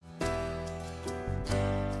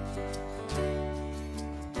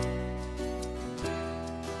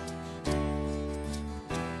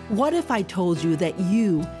What if I told you that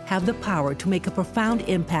you have the power to make a profound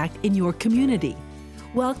impact in your community?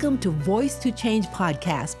 Welcome to Voice to Change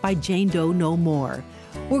podcast by Jane Doe No More.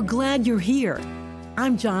 We're glad you're here.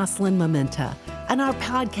 I'm Jocelyn Mamenta, and our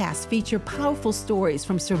podcasts feature powerful stories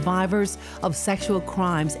from survivors of sexual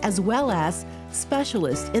crimes as well as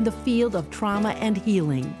specialists in the field of trauma and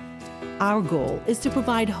healing. Our goal is to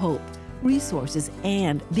provide hope, resources,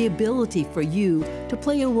 and the ability for you to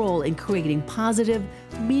play a role in creating positive,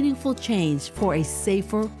 meaningful change for a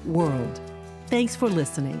safer world. Thanks for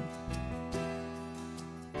listening.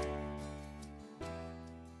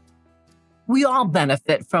 We all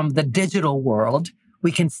benefit from the digital world.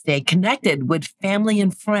 We can stay connected with family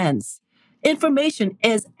and friends. Information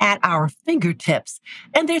is at our fingertips,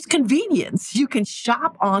 and there's convenience. You can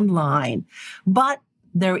shop online, but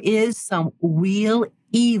there is some real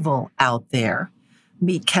evil out there.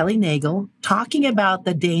 Meet Kelly Nagel talking about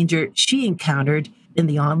the danger she encountered in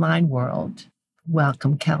the online world.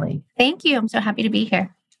 Welcome, Kelly. Thank you. I'm so happy to be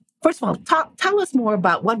here. First of all, tell us more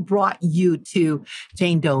about what brought you to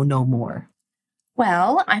Jane Doe No More.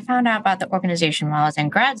 Well, I found out about the organization while I was in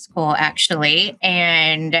grad school, actually,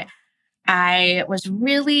 and I was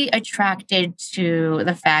really attracted to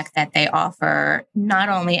the fact that they offer not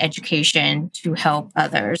only education to help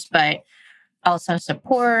others, but also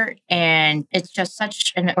support. And it's just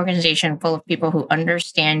such an organization full of people who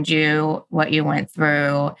understand you, what you went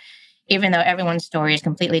through. Even though everyone's story is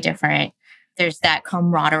completely different, there's that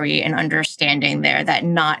camaraderie and understanding there that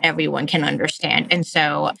not everyone can understand. And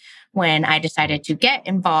so when I decided to get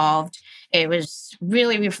involved, it was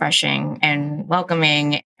really refreshing and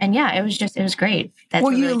welcoming. And yeah, it was great.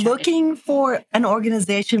 Were you looking for an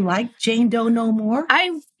organization like Jane Doe No More?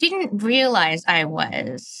 I didn't realize I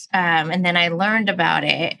was. And then I learned about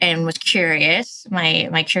it and was curious.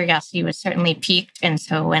 My curiosity was certainly piqued. And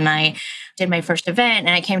so when I did my first event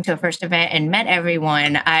and I came to a first event and met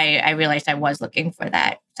everyone, I realized I was looking for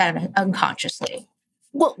that unconsciously.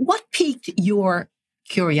 Well, what piqued your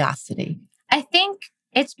curiosity? I think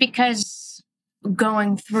it's because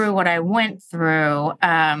going through what I went through,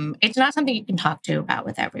 it's not something you can talk about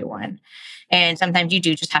with everyone. And sometimes you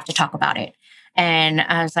do just have to talk about it. And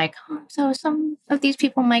I was like, so some of these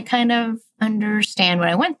people might kind of understand what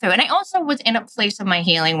I went through. And I also was in a place of my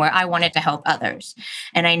healing where I wanted to help others.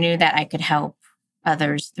 And I knew that I could help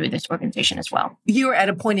others through this organization as well. You were at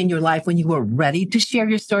a point in your life when you were ready to share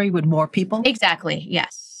your story with more people? Exactly.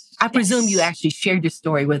 Yes. I presume you actually shared your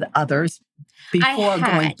story with others before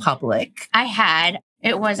going public. I had.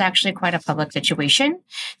 It was actually quite a public situation.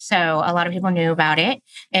 So a lot of people knew about it.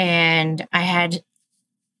 And I had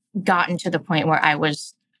gotten to the point where I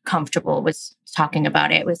was comfortable with talking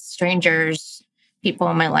about it with strangers, people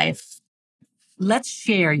in my life. Let's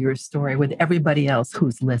share your story with everybody else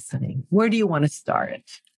who's listening. Where do you want to start?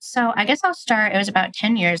 So I guess I'll start. It was about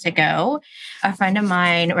 10 years ago. A friend of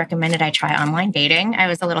mine recommended I try online dating. I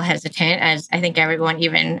was a little hesitant, as I think everyone,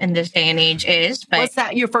 even in this day and age, is. But was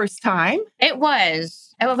that your first time? It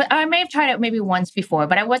was. I may have tried it maybe once before,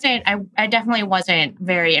 but I definitely wasn't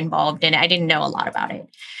very involved in it. I didn't know a lot about it.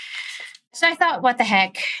 So I thought, what the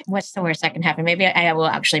heck? What's the worst that can happen? Maybe I will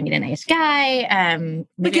actually meet a nice guy.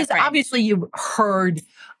 Because obviously you've heard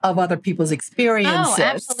of other people's experiences. Oh,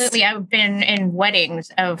 absolutely. I've been in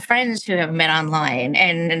weddings of friends who have met online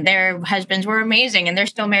and their husbands were amazing and they're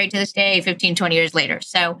still married to this day, 15, 20 years later.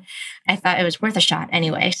 So I thought it was worth a shot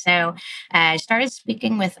anyway. So I started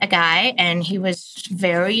speaking with a guy and he was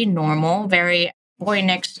very normal, very boy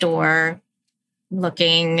next door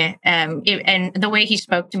looking. And the way he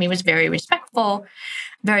spoke to me was very respectful,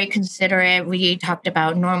 very considerate. We talked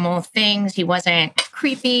about normal things. He wasn't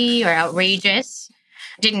creepy or outrageous.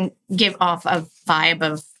 Didn't give off a vibe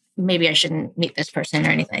of maybe I shouldn't meet this person or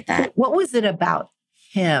anything like that. What was it about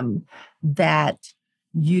him that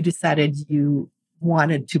you decided you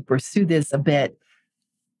wanted to pursue this a bit?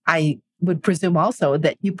 I would presume also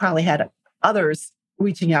that you probably had others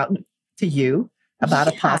reaching out to you about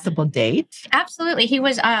a possible date. Absolutely. He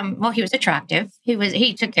was, he was attractive.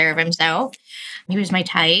 He took care of himself. He was my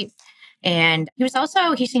type. And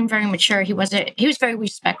he seemed very mature. He was very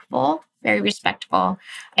respectful.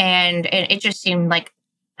 And it just seemed like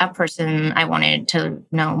a person I wanted to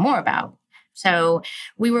know more about. So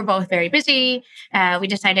we were both very busy. We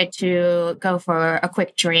decided to go for a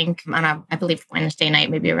quick drink on I believe Wednesday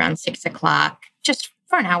night, maybe around 6:00, just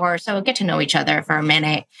for an hour or so, get to know each other for a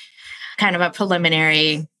minute, kind of a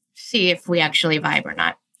preliminary, see if we actually vibe or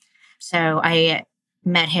not. So I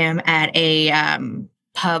met him at a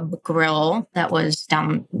pub grill that was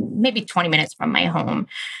down maybe 20 minutes from my home.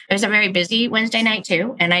 It was a very busy Wednesday night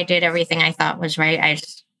too. And I did everything I thought was right. I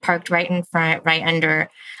parked right in front, right under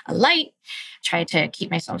a light, tried to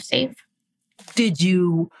keep myself safe. Did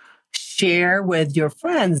you share with your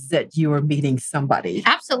friends that you were meeting somebody?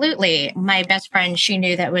 Absolutely. My best friend, she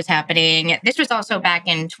knew that was happening. This was also back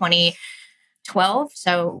in 2012.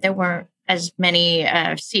 So there weren't as many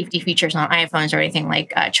safety features on iPhones or anything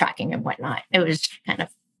like tracking and whatnot. It was kind of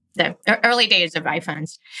the early days of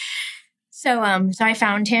iPhones. So I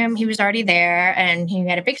found him. He was already there and he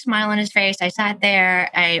had a big smile on his face. I sat there,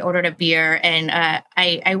 I ordered a beer, and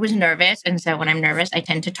I was nervous. And so when I'm nervous, I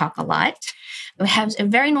tend to talk a lot. We had a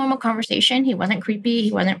very normal conversation. He wasn't creepy.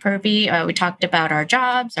 He wasn't pervy. We talked about our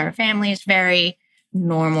jobs, our families, very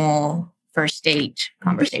normal first date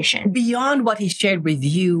conversation. Beyond what he shared with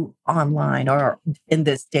you online or in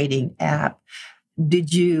this dating app,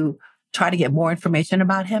 did you try to get more information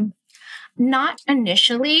about him? Not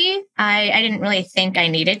initially. I didn't really think I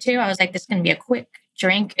needed to. I was like, this is going to be a quick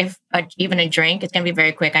drink. If even a drink, it's going to be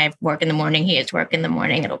very quick. I have work in the morning. He has work in the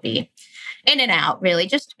morning. It'll be in and out, really.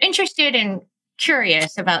 Just interested and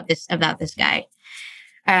curious about this guy.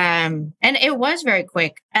 And it was very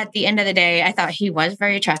quick. At the end of the day, I thought he was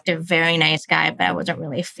very attractive, very nice guy, but I wasn't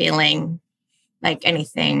really feeling like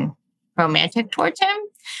anything romantic towards him.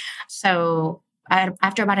 So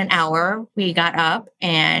after about an hour, we got up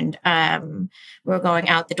and we were going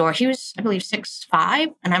out the door. He was, I believe,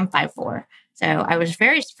 6'5", and I'm 5'4". So I was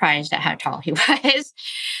very surprised at how tall he was.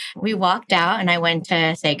 We walked out and I went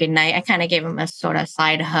to say goodnight. I kind of gave him a sort of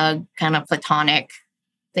side hug, kind of platonic,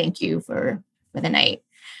 thank you for the night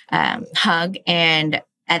hug. And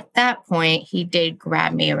at that point, he did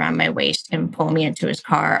grab me around my waist and pull me into his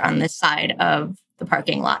car on the side of the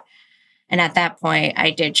parking lot. And at that point,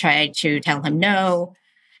 I did try to tell him no.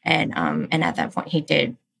 And at that point, he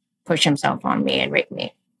did push himself on me and rape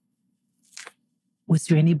me. Was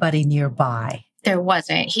there anybody nearby? There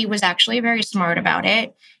wasn't. He was actually very smart about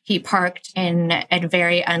it. He parked in a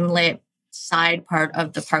very unlit side part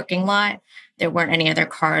of the parking lot. There weren't any other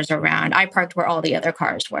cars around. I parked where all the other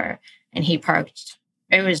cars were, and he parked.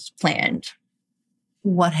 It was planned.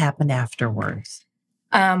 What happened afterwards?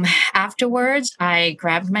 Afterwards, I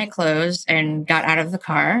grabbed my clothes and got out of the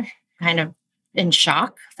car, kind of in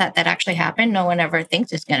shock that actually happened. No one ever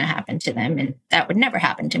thinks it's going to happen to them, and that would never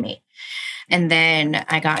happen to me. And then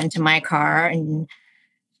I got into my car and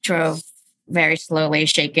drove very slowly,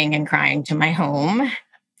 shaking and crying to my home.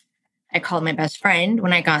 I called my best friend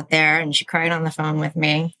when I got there, and she cried on the phone with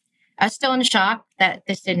me. I was still in shock that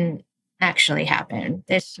this didn't actually happen.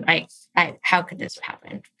 How could this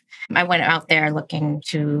happen? I went out there looking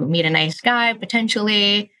to meet a nice guy,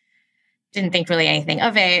 potentially. Didn't think really anything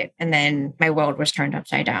of it. And then my world was turned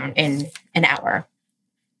upside down in an hour.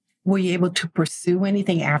 Were you able to pursue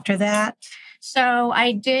anything after that? So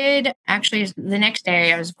I did. Actually, the next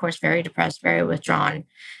day, I was, of course, very depressed, very withdrawn.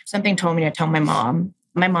 Something told me to tell my mom.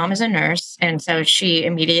 My mom is a nurse, and so she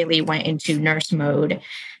immediately went into nurse mode,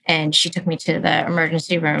 and she took me to the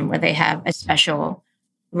emergency room where they have a special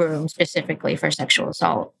room specifically for sexual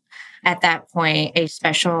assault. At that point, a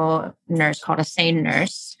special nurse called a SANE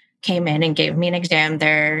nurse came in and gave me an exam.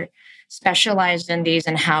 They're specialized in these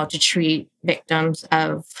and how to treat victims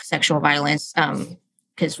of sexual violence,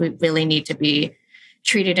 because we really need to be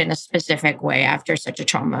treated in a specific way after such a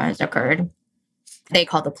trauma has occurred. They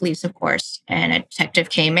called the police, of course, and a detective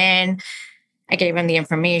came in. I gave him the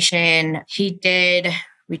information. He did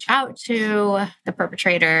reach out to the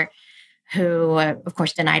perpetrator, who, of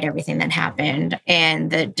course, denied everything that happened. And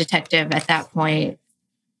the detective at that point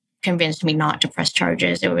convinced me not to press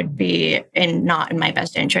charges. It would be not in my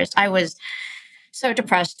best interest. I was so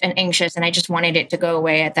depressed and anxious, and I just wanted it to go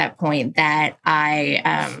away at that point that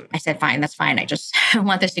I said, fine, that's fine. I just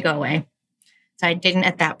want this to go away. So I didn't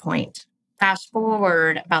at that point. Fast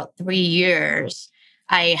forward about 3 years,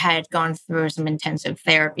 I had gone through some intensive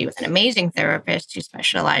therapy with an amazing therapist who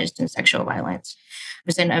specialized in sexual violence. I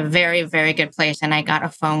was in a very, very good place. And I got a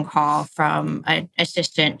phone call from an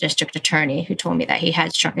assistant district attorney who told me that he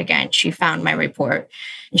had struck again. She found my report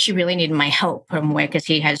and she really needed my help put him away because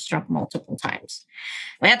he had struck multiple times.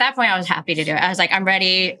 But at that point, I was happy to do it. I was like, I'm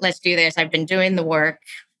ready. Let's do this. I've been doing the work.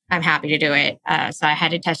 I'm happy to do it. So I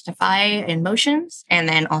had to testify in motions and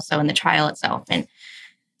then also in the trial itself. And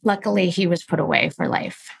luckily, he was put away for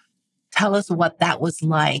life. Tell us what that was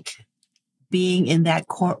like, being in that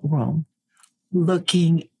courtroom,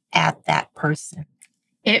 looking at that person.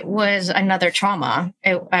 It was another trauma.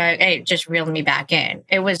 It just reeled me back in.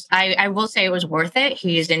 It was, I will say it was worth it.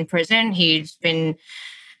 He's in prison. He's been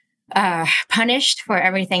punished for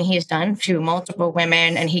everything he's done to multiple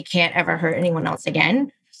women, and he can't ever hurt anyone else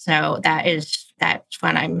again. So that's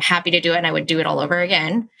when I'm happy to do it, and I would do it all over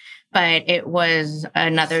again. but it was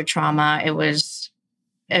another trauma. It was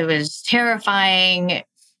terrifying,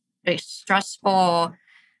 stressful.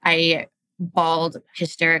 I bawled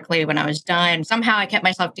hysterically when I was done. Somehow I kept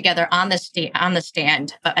myself together on the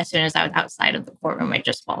stand, but as soon as I was outside of the courtroom, I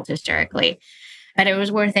just bawled hysterically. But it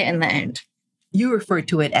was worth it in the end. You refer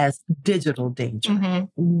to it as digital danger. Mm-hmm.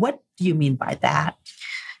 What do you mean by that?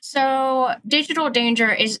 So digital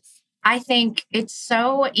danger is, I think it's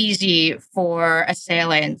so easy for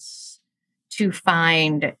assailants to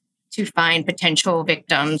find potential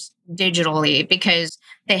victims digitally because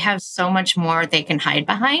they have so much more they can hide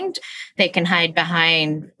behind. They can hide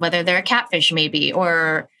behind whether they're a catfish maybe,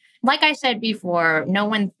 or like I said before, no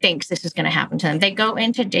one thinks this is going to happen to them. They go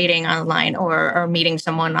into dating online or meeting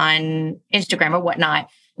someone on Instagram or whatnot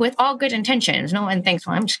with all good intentions. No one thinks,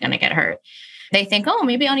 well, I'm just going to get hurt. They think, oh,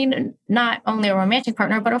 maybe I'll need not only a romantic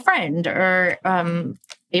partner, but a friend or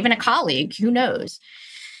even a colleague. Who knows?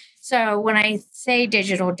 So when I say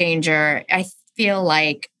digital danger, I feel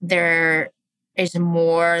like there is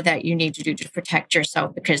more that you need to do to protect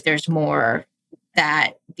yourself because there's more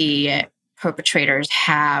that the perpetrators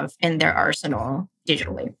have in their arsenal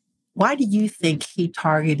digitally. Why do you think he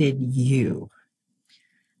targeted you?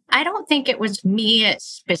 I don't think it was me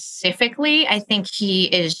specifically. I think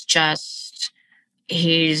he's a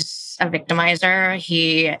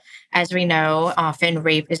victimizer. As we know, often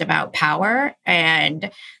rape is about power, and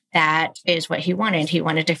that is what he wanted. He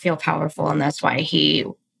wanted to feel powerful, and that's why he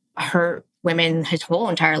hurt women his whole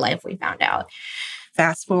entire life, we found out.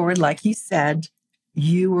 Fast forward, like you said,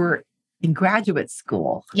 you were in graduate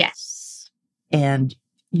school. Yes. And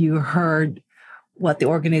you heard what the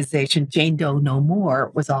organization Jane Doe No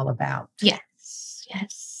More was all about.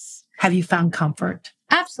 Yes. Have you found comfort?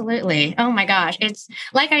 Absolutely. Oh my gosh. It's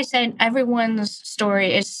like I said, everyone's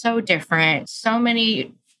story is so different. So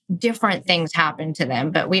many different things happen to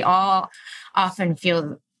them, but we all often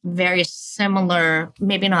feel very similar,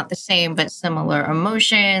 maybe not the same, but similar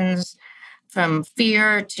emotions, from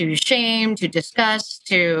fear to shame to disgust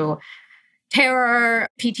to terror,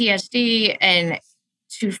 PTSD, and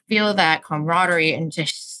to feel that camaraderie and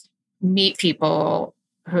just meet people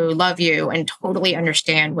who love you and totally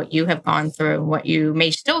understand what you have gone through, what you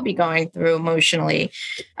may still be going through emotionally.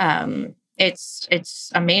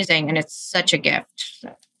 It's amazing, and it's such a gift.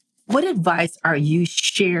 What advice are you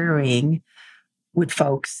sharing with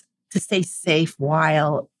folks to stay safe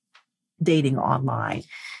while dating online?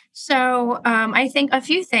 So I think a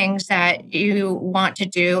few things that you want to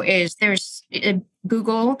do is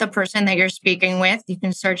Google the person that you're speaking with. You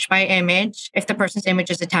can search by image. If the person's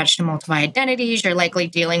image is attached to multiple identities, you're likely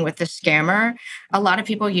dealing with a scammer. A lot of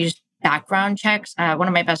people use background checks. One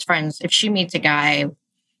of my best friends, if she meets a guy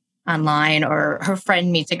online or her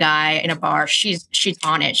friend meets a guy in a bar, she's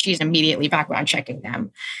on it. She's immediately background checking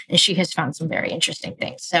them. And she has found some very interesting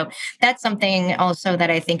things. So that's something also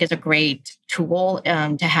that I think is a great tool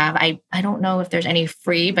to have. I don't know if there's any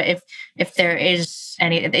free, but if there is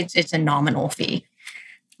any, it's a nominal fee.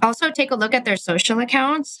 Also, take a look at their social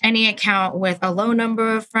accounts. Any account with a low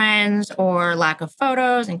number of friends or lack of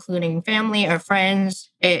photos, including family or friends,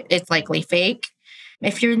 it's likely fake.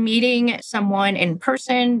 If you're meeting someone in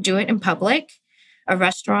person, do it in public. A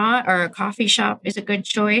restaurant or a coffee shop is a good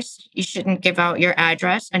choice. You shouldn't give out your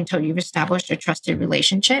address until you've established a trusted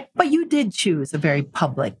relationship. But you did choose a very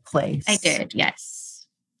public place. I did, yes.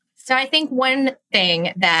 So I think one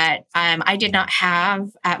thing that I did not have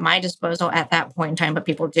at my disposal at that point in time, but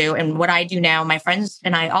people do, and what I do now, my friends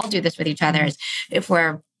and I all do this with each other, is if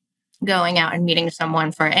we're going out and meeting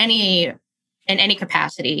someone in any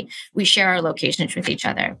capacity, we share our locations with each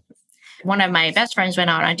other. One of my best friends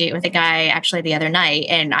went out on a date with a guy actually the other night,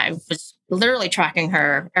 and I was literally tracking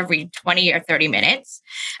her every 20 or 30 minutes.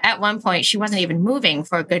 At one point, she wasn't even moving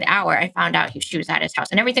for a good hour. I found out she was at his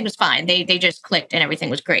house and everything was fine. They just clicked and everything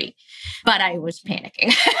was great. But I was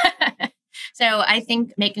panicking. So I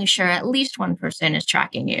think making sure at least one person is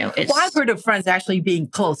tracking you is... Well, I've heard of friends actually being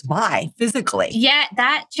close by physically. Yeah,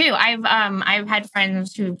 that too. I've had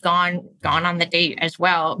friends who've gone on the date as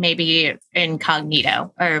well, maybe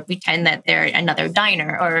incognito, or pretend that they're another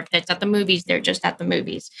diner, or if it's at the movies, they're just at the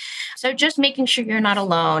movies. So just making sure you're not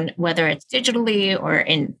alone, whether it's digitally or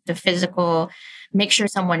in the physical. Make sure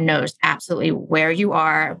someone knows absolutely where you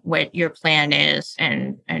are, what your plan is,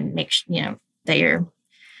 and make sure that you're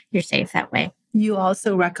safe that way. You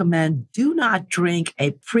also recommend do not drink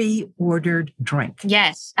a pre-ordered drink.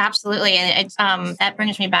 Yes, absolutely. And it's that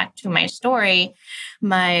brings me back to my story.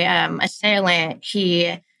 My assailant,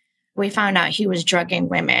 we found out he was drugging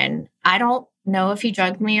women. I don't know if he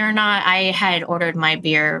drugged me or not. I had ordered my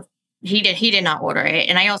beer He did not order it.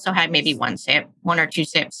 And I also had maybe one or two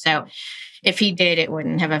sips. So if he did, it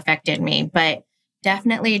wouldn't have affected me. But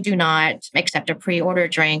definitely do not accept a pre-order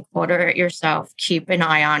drink. Order it yourself. Keep an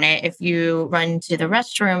eye on it. If you run to the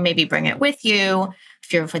restroom, maybe bring it with you.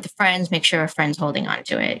 If you're with friends, make sure a friend's holding on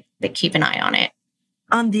to it. But keep an eye on it.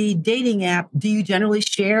 On the dating app, do you generally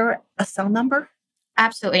share a cell number?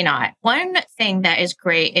 Absolutely not. One thing that is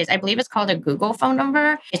great is I believe it's called a Google phone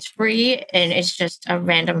number. It's free and it's just a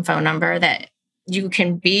random phone number that you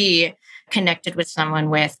can be connected with someone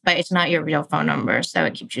with, but it's not your real phone number. So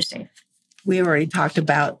it keeps you safe. We already talked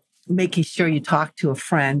about making sure you talk to a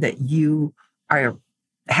friend that you are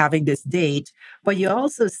having this date, but you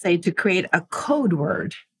also say to create a code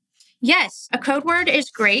word. Yes, a code word is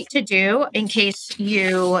great to do in case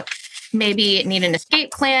you maybe need an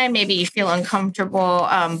escape plan. Maybe you feel uncomfortable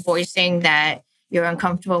voicing that you're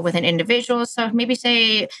uncomfortable with an individual. So maybe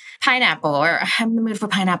say pineapple, or I'm in the mood for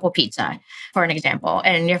pineapple pizza, for an example.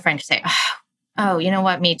 And your friend can say, oh, you know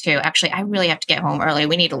what? Me too. Actually, I really have to get home early.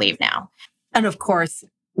 We need to leave now. And of course,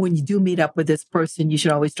 when you do meet up with this person, you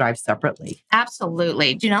should always drive separately.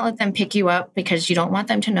 Absolutely. Do not let them pick you up because you don't want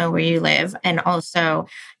them to know where you live. And also,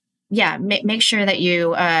 make sure that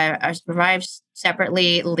you arrive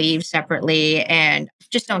separately, leave separately, and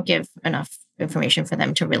just don't give enough information for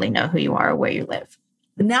them to really know who you are or where you live.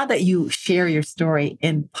 Now that you share your story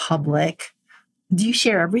in public, do you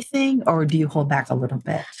share everything or do you hold back a little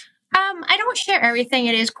bit? I don't share everything.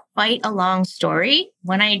 It is quite a long story.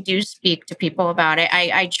 When I do speak to people about it,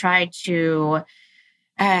 I try to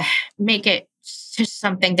make it just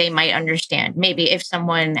something they might understand. Maybe if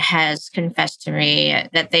someone has confessed to me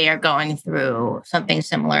that they are going through something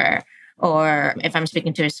similar, or if I'm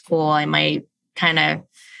speaking to a school, I might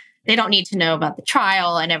they don't need to know about the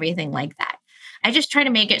trial and everything like that. I just try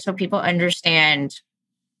to make it so people understand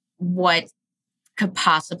what could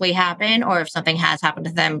possibly happen, or if something has happened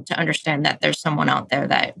to them, to understand that there's someone out there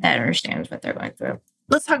that understands what they're going through.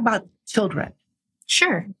 Let's talk about children.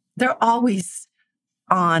 Sure. They're always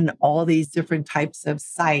on all these different types of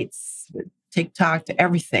sites, TikTok to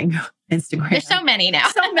everything, Instagram. There's so many now.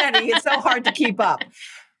 So many. It's so hard to keep up.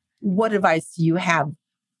 What advice do you have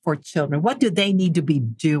for children? What do they need to be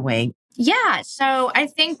doing? Yeah. So I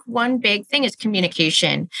think one big thing is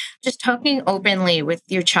communication. Just talking openly with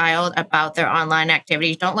your child about their online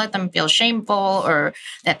activities. Don't let them feel shameful or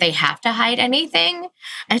that they have to hide anything.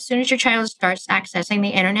 As soon as your child starts accessing the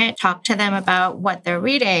internet, talk to them about what they're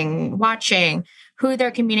reading, watching, who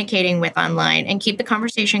they're communicating with online, and keep the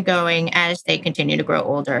conversation going as they continue to grow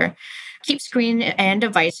older. Keep screen and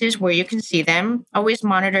devices where you can see them. Always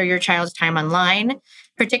monitor your child's time online.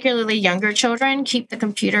 Particularly younger children, keep the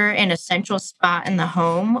computer in a central spot in the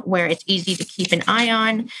home where it's easy to keep an eye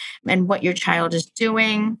on and what your child is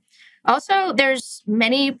doing. Also, there's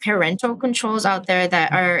many parental controls out there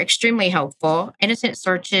that are extremely helpful. Innocent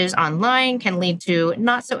searches online can lead to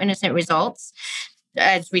not so innocent results,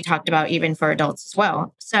 as we talked about, even for adults as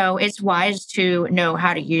well. So it's wise to know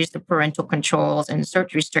how to use the parental controls and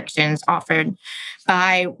search restrictions offered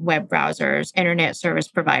by web browsers, internet service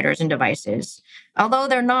providers, and devices. Although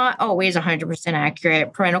they're not always 100%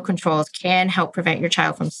 accurate, parental controls can help prevent your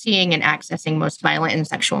child from seeing and accessing most violent and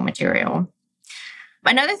sexual material.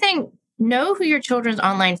 Another thing, know who your children's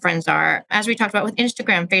online friends are. As we talked about with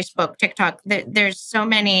Instagram, Facebook, TikTok, there's so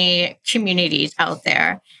many communities out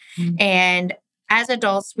there. Mm-hmm. And as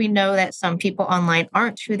adults, we know that some people online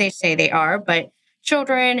aren't who they say they are, but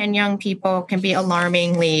children and young people can be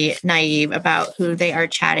alarmingly naive about who they are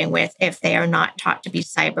chatting with if they are not taught to be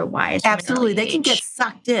cyber wise. Absolutely. They can get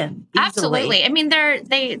sucked in easily. Absolutely. I mean,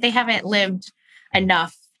 they haven't lived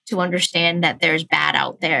enough to understand that there's bad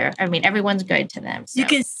out there. I mean, everyone's good to them. So. You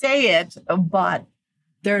can say it, but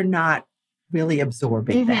they're not really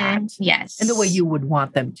absorbing that. Yes. In the way you would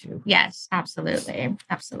want them to. Yes, absolutely.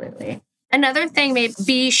 Absolutely. Another thing may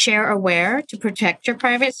be share aware to protect your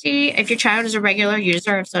privacy. If your child is a regular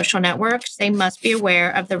user of social networks, they must be aware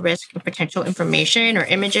of the risk of potential information or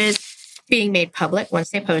images being made public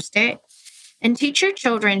once they post it. And teach your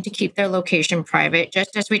children to keep their location private,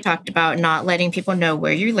 just as we talked about not letting people know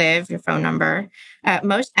where you live, your phone number.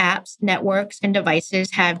 Most apps, networks, and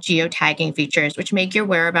devices have geotagging features, which make your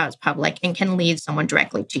whereabouts public and can lead someone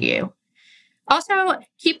directly to you. Also,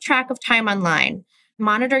 keep track of time online.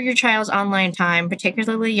 Monitor your child's online time,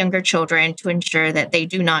 particularly younger children, to ensure that they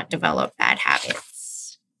do not develop bad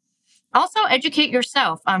habits. Also, educate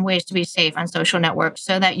yourself on ways to be safe on social networks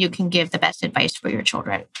so that you can give the best advice for your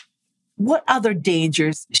children. What other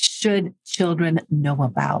dangers should children know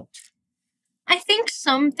about? I think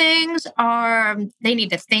some things they need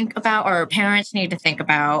to think about, or parents need to think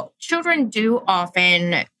about. Children do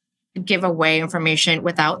often give away information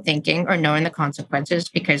without thinking or knowing the consequences,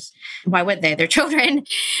 because why would they? They're children.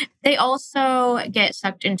 They also get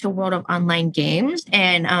sucked into a world of online games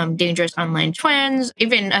and dangerous online trends.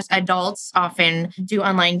 Even as adults often do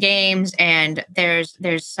online games, and there's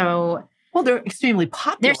so well, they're extremely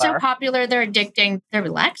popular. They're so popular. They're addicting. They're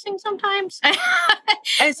relaxing sometimes.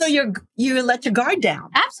 And so you let your guard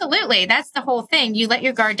down. Absolutely. That's the whole thing. You let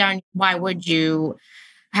your guard down. Why would you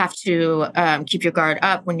have to keep your guard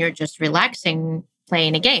up when you're just relaxing,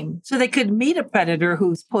 playing a game? So they could meet a predator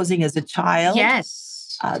who's posing as a child.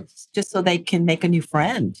 Yes. Just so they can make a new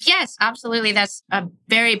friend. Yes, absolutely. That's a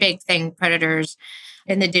very big thing predators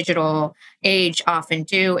in the digital age often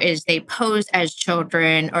do, is they pose as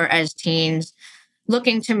children or as teens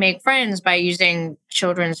looking to make friends by using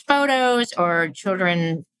children's photos or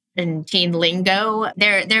children and teen lingo.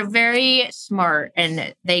 They're very smart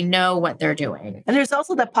and they know what they're doing. And there's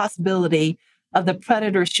also the possibility of the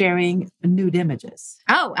predator sharing nude images.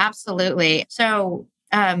 Oh, absolutely. So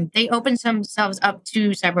they open themselves up to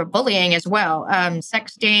cyberbullying as well,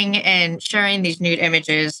 sexting and sharing these nude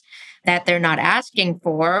images that they're not asking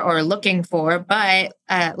for or looking for. But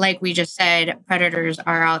like we just said, predators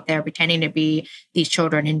are out there pretending to be these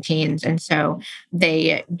children and teens. And so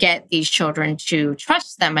they get these children to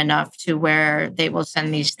trust them enough to where they will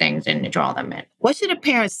send these things and draw them in. What should a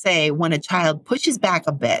parent say when a child pushes back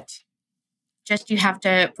a bit? Just you have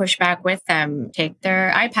to push back with them, take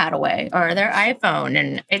their iPad away or their iPhone.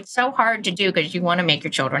 And it's so hard to do because you want to make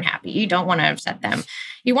your children happy. You don't want to upset them.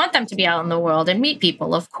 You want them to be out in the world and meet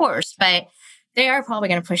people, of course, but they are probably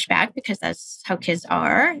going to push back because that's how kids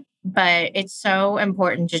are. But it's so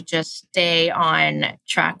important to just stay on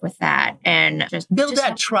track with that and just build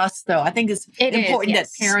that trust, though. I think it's important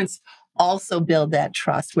yes. that parents also build that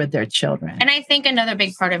trust with their children. And I think another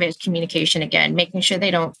big part of it is communication again, making sure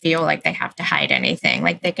they don't feel like they have to hide anything.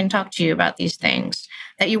 Like they can talk to you about these things,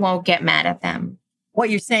 that you won't get mad at them.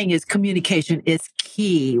 What you're saying is communication is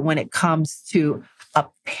key when it comes to a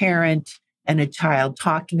parent and a child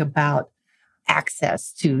talking about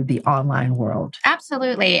access to the online world.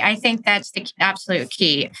 Absolutely. I think that's the absolute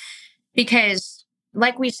key because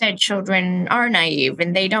like we said, children are naive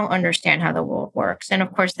and they don't understand how the world works. And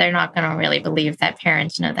of course, they're not going to really believe that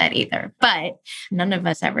parents know that either. But none of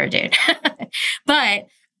us ever did.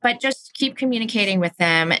 But just keep communicating with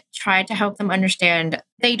them. Try to help them understand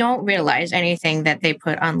they don't realize anything that they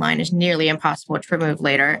put online is nearly impossible to remove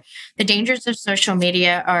later. The dangers of social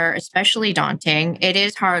media are especially daunting. It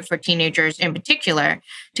is hard for teenagers in particular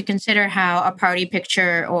to consider how a party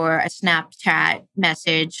picture or a Snapchat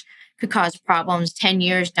message could cause problems 10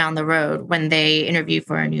 years down the road when they interview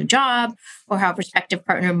for a new job, or how a prospective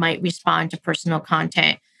partner might respond to personal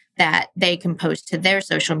content that they can post to their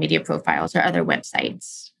social media profiles or other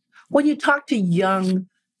websites. When you talk to young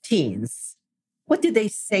teens, what do they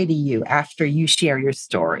say to you after you share your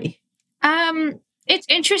story? It's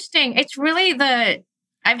interesting. It's really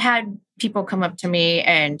I've had people come up to me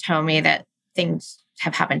and tell me that things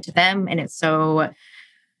have happened to them, and it's so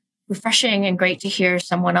refreshing and great to hear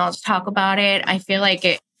someone else talk about it. I feel like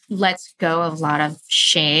it lets go of a lot of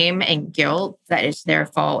shame and guilt that it's their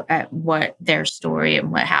fault at what their story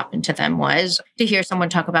and what happened to them was. To hear someone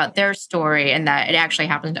talk about their story and that it actually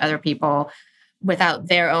happens to other people without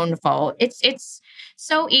their own fault. It's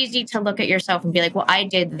so easy to look at yourself and be like, well, I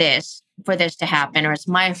did this for this to happen, or it's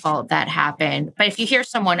my fault that happened. But if you hear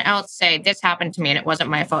someone else say, this happened to me and it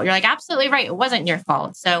wasn't my fault, you're like, absolutely right. It wasn't your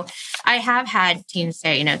fault. So I have had teens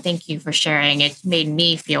say, thank you for sharing. It made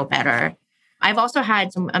me feel better. I've also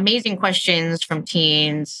had some amazing questions from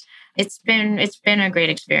teens. It's been a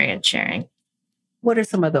great experience sharing. What are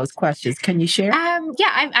some of those questions? Can you share?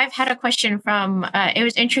 I've had a question from, it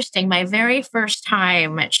was interesting. My very first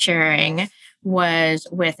time sharing was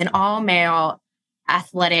with an all-male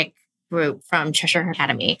athletic group from Cheshire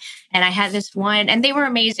Academy. And I had this one, and they were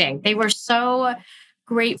amazing. They were so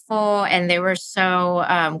grateful and they were so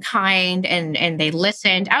kind and they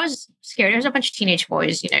listened. I was scared. There was a bunch of teenage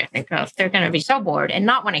boys, think, oh, they're going to be so bored and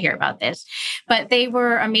not want to hear about this. But they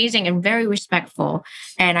were amazing and very respectful.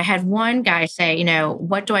 And I had one guy say,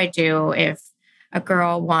 what do I do if a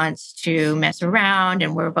girl wants to mess around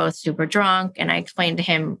and we're both super drunk? And I explained to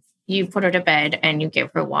him, you put her to bed and you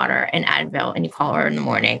give her water and Advil and you call her in the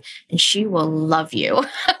morning and she will love you.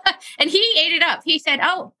 And he ate it up. He said,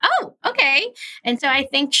 oh, okay. And so I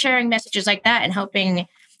think sharing messages like that and helping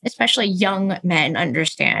especially young men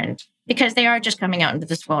understand, because they are just coming out into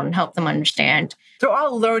this world, and help them understand. They're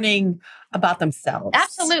all learning about themselves.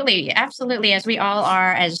 Absolutely. Absolutely. As we all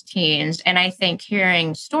are as teens. And I think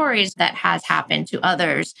hearing stories that has happened to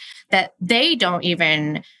others that they don't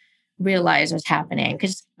even realize what's happening.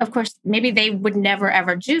 Because, of course, maybe they would never,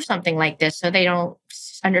 ever do something like this. So they don't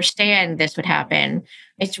understand this would happen.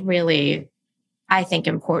 It's really, I think,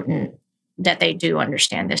 important that they do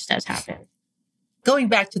understand this does happen. Going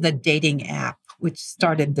back to the dating app, which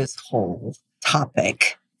started this whole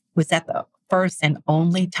topic, was that the first and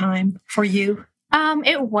only time for you?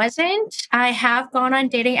 It wasn't. I have gone on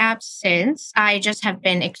dating apps since. I just have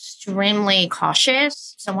been extremely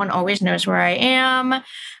cautious. Someone always knows where I am.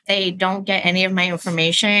 They don't get any of my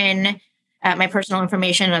information, my personal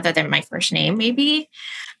information, other than my first name, maybe.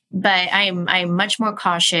 But I'm much more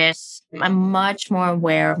cautious. I'm much more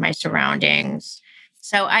aware of my surroundings.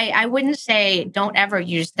 So I wouldn't say don't ever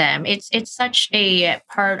use them. It's such a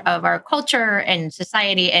part of our culture and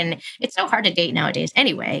society, and it's so hard to date nowadays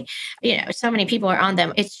anyway. So many people are on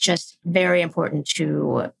them. It's just very important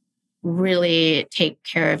to really take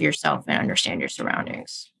care of yourself and understand your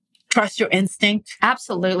surroundings. Trust your instinct.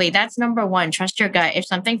 Absolutely. That's number one. Trust your gut. If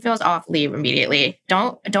something feels off, leave immediately.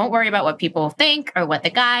 Don't worry about what people think or what the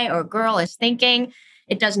guy or girl is thinking.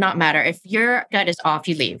 It does not matter. If your gut is off,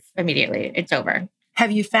 you leave immediately. It's over.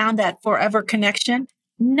 Have you found that forever connection?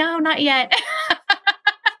 No, not yet.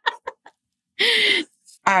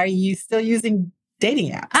 Are you still using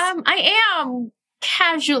dating apps? I am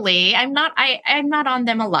casually. I'm not on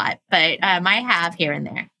them a lot, but I have here and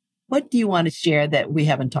there. What do you want to share that we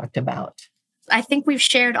haven't talked about? I think we've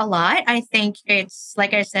shared a lot. I think it's,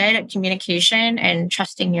 like I said, communication and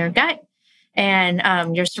trusting your gut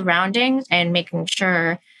and your surroundings and making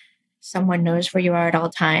sure someone knows where you are at all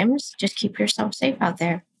times. Just keep yourself safe out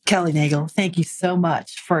there. Kelly Nagel, thank you so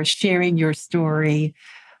much for sharing your story.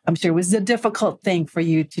 I'm sure it was a difficult thing for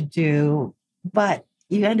you to do, but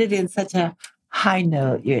you ended in such a high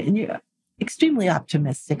note. You're extremely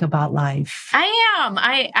optimistic about life. I am.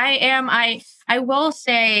 I will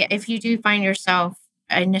say, if you do find yourself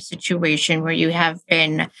in a situation where you have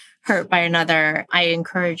been hurt by another, I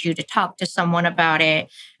encourage you to talk to someone about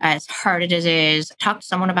it. As hard as it is, talk to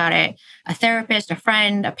someone about it, a therapist, a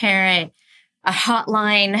friend, a parent, a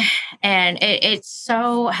hotline. And it's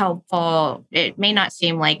so helpful. It may not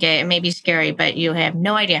seem like it. It may be scary, but you have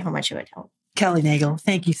no idea how much it would help. Kelly Nagel,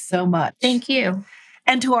 thank you so much. Thank you.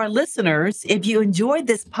 And to our listeners, if you enjoyed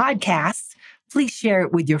this podcast, please share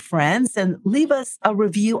it with your friends and leave us a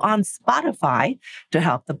review on Spotify to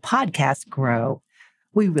help the podcast grow.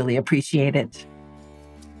 We really appreciate it.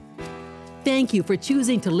 Thank you for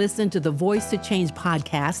choosing to listen to the Voice to Change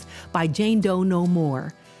podcast by Jane Doe No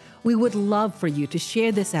More. We would love for you to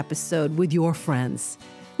share this episode with your friends.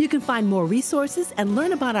 You can find more resources and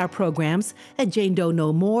learn about our programs at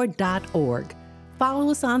janedoeknowmore.org.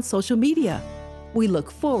 Follow us on social media. We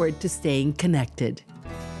look forward to staying connected.